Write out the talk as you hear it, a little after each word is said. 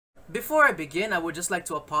Before I begin, I would just like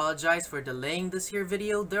to apologize for delaying this here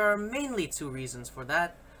video. There are mainly two reasons for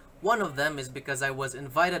that. One of them is because I was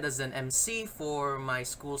invited as an MC for my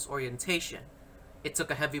school's orientation. It took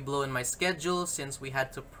a heavy blow in my schedule since we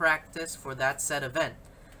had to practice for that said event.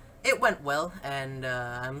 It went well, and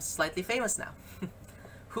I'm slightly famous now.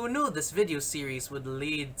 Who knew this video series would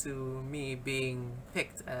lead to me being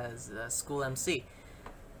picked as a school MC?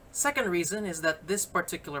 Second reason is that this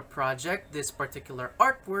particular project, this particular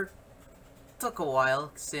artwork, took a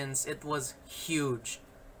while since it was huge.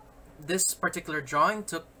 This particular drawing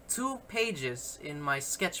took 2 pages in my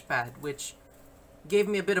sketchpad, which gave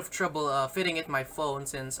me a bit of trouble fitting it in my phone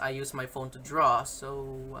since I use my phone to draw,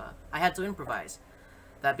 so I had to improvise.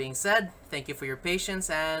 That being said, thank you for your patience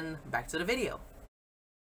and back to the video.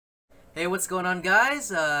 Hey, what's going on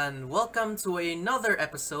guys, and welcome to another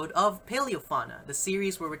episode of Paleofauna, the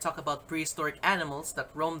series where we talk about prehistoric animals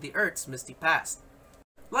that roam the Earth's misty past.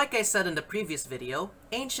 Like I said in the previous video,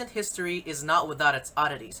 ancient history is not without its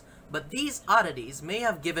oddities, but these oddities may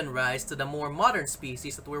have given rise to the more modern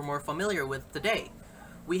species that we're more familiar with today.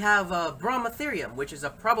 We have Bromotherium, which is a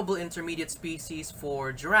probable intermediate species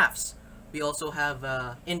for giraffes. We also have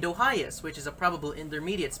Indohyus, which is a probable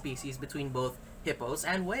intermediate species between both hippos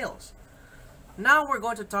and whales. Now we're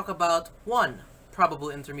going to talk about one probable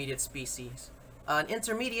intermediate species, an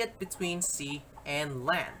intermediate between sea and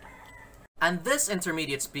land. And this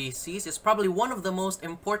intermediate species is probably one of the most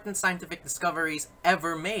important scientific discoveries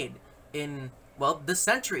ever made in, well, this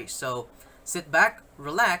century. So sit back,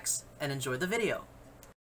 relax, and enjoy the video.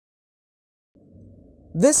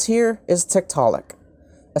 This here is Tiktaalik,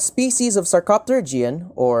 a species of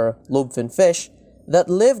Sarcopterygian, or lobefin fish, that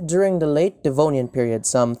lived during the late Devonian period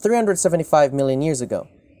some 375 million years ago,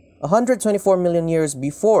 124 million years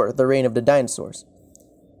before the reign of the dinosaurs.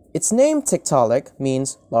 Its name Tiktaalik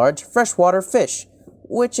means large freshwater fish,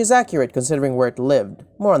 which is accurate considering where it lived.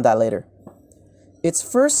 More on that later. Its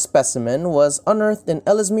first specimen was unearthed in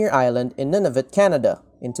Ellesmere Island in Nunavut, Canada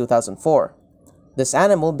in 2004. This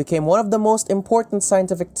animal became one of the most important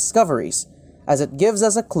scientific discoveries, as it gives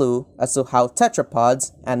us a clue as to how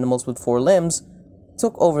tetrapods, animals with 4 limbs,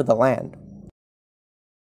 took over the land.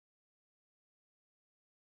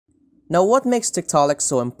 Now, what makes Tiktaalik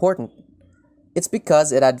so important? It's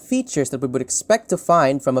because it had features that we would expect to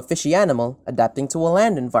find from a fishy animal adapting to a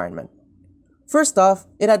land environment. First off,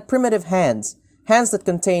 it had primitive hands that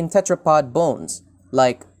contain tetrapod bones,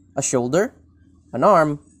 like a shoulder, an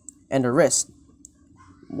arm, and a wrist.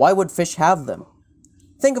 Why would fish have them?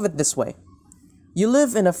 Think of it this way. You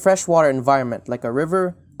live in a freshwater environment like a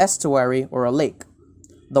river, estuary, or a lake.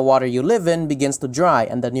 The water you live in begins to dry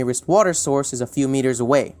and the nearest water source is a few meters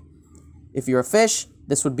away. If you're a fish,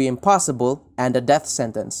 this would be impossible and a death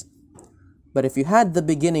sentence. But if you had the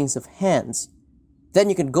beginnings of hands, then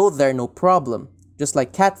you could go there no problem, just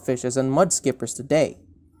like catfishes and mudskippers today.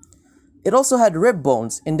 It also had rib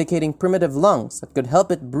bones, indicating primitive lungs that could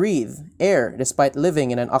help it breathe air despite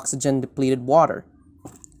living in an oxygen-depleted water.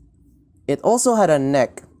 It also had a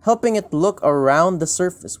neck, helping it look around the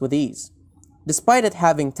surface with ease. Despite it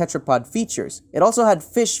having tetrapod features, it also had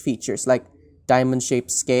fish features like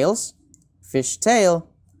diamond-shaped scales, fish tail,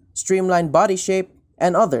 streamlined body shape,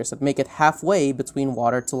 and others that make it halfway between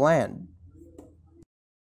water to land.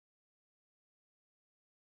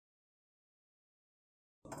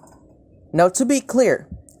 Now, to be clear,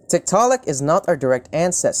 Tiktaalik is not our direct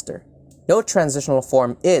ancestor. No transitional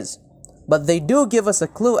form is, but they do give us a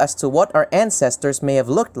clue as to what our ancestors may have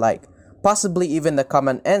looked like, possibly even the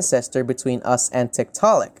common ancestor between us and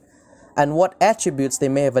Tiktaalik, and what attributes they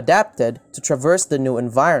may have adapted to traverse the new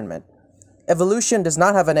environment. Evolution does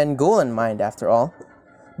not have an end goal in mind after all,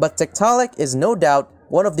 but Tiktaalik is no doubt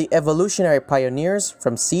one of the evolutionary pioneers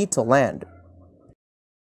from sea to land.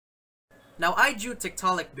 Now I drew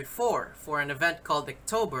Tiktaalik before for an event called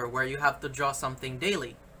October where you have to draw something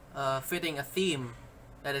daily, fitting a theme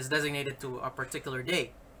that is designated to a particular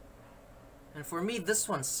day. And for me, this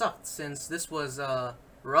one sucked since this was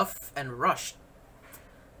rough and rushed.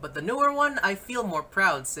 But the newer one, I feel more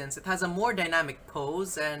proud since it has a more dynamic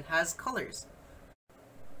pose and has colors.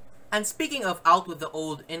 And speaking of out with the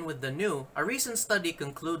old, in with the new, a recent study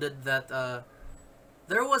concluded that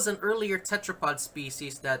there was an earlier tetrapod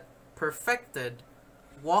species that perfected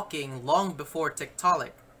walking long before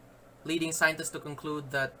Tiktaalik, leading scientists to conclude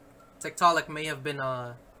that Tiktaalik may have been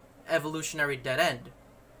an evolutionary dead end.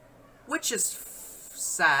 Which is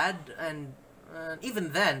sad, and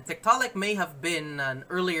even then, Tiktaalik may have been an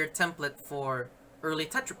earlier template for early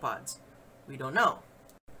tetrapods. We don't know.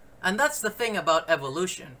 And that's the thing about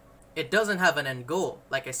evolution. It doesn't have an end goal,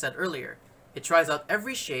 like I said earlier. It tries out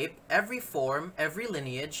every shape, every form, every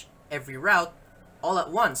lineage, every route all at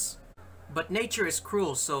once. But nature is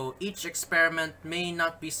cruel, so each experiment may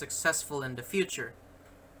not be successful in the future,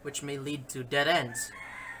 which may lead to dead ends.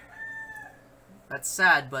 That's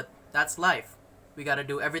sad, but that's life. We gotta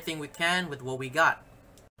do everything we can with what we got.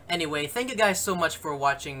 Anyway, thank you guys so much for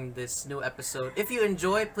watching this new episode. If you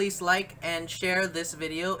enjoy, please like and share this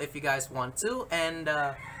video if you guys want to. And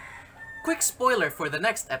quick spoiler for the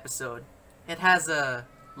next episode. It has a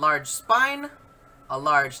large spine, a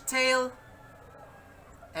large tail,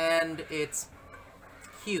 and it's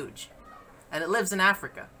huge. And it lives in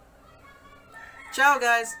Africa. Ciao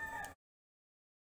guys!